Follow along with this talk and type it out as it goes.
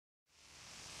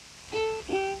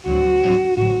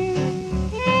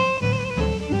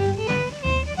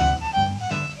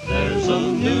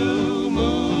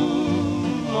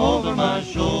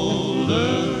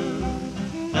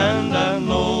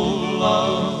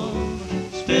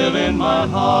still in my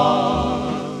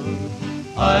heart.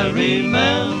 I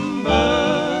remember,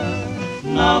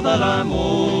 now that I'm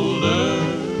older,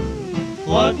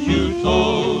 what you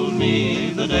told me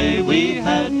the day we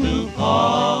had to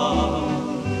part.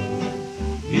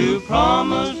 You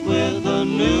promised with the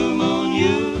new moon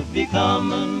you'd be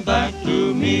coming back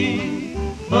to me,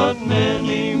 but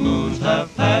many moons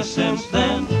have passed since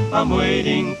then. I'm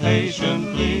waiting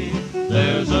patiently.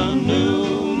 There's a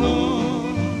new moon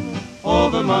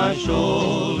over my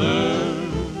shoulder,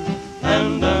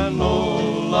 and an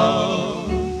old love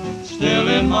still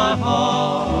in my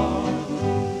heart.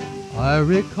 I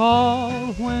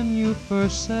recall when you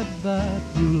first said that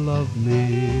you loved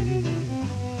me,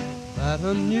 that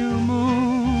a new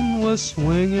moon was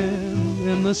swinging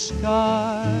in the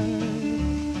sky.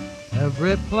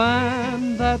 Every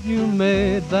plan that you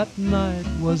made that night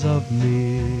was of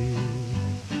me,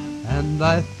 and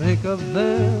I think of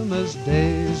them as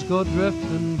days go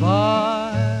drifting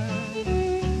by.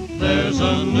 There's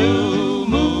a new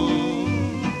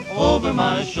moon over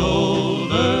my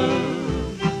shoulder,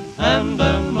 and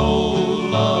an old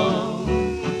love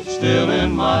still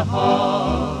in my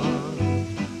heart.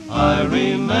 I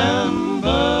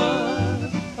remember,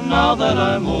 now that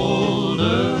I'm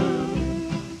older,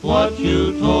 what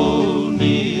you told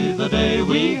me the day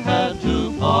we had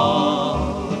to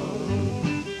part.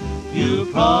 You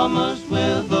promised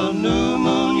with the new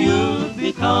moon you'd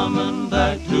be coming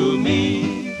back to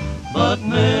me, but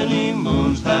many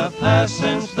moons have passed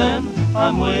since then.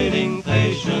 I'm waiting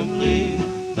patiently.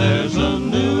 There's a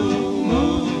new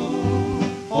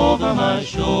moon over my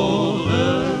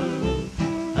shoulder,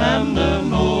 and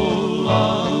an old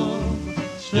love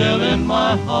still in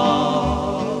my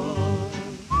heart.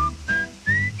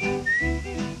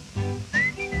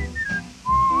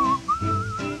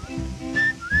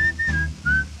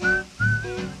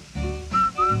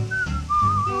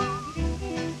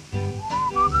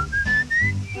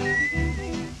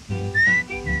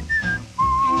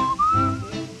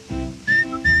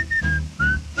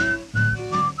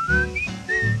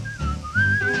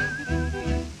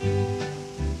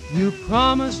 You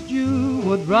promised you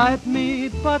would write me,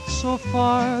 but so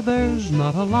far there's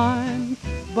not a line.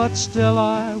 But still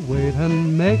I wait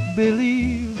and make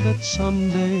believe that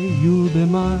someday you'll be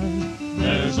mine.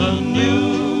 There's a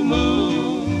new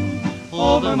moon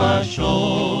over my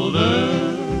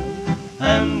shoulder,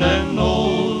 and an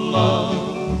old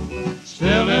love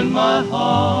still in my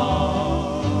heart.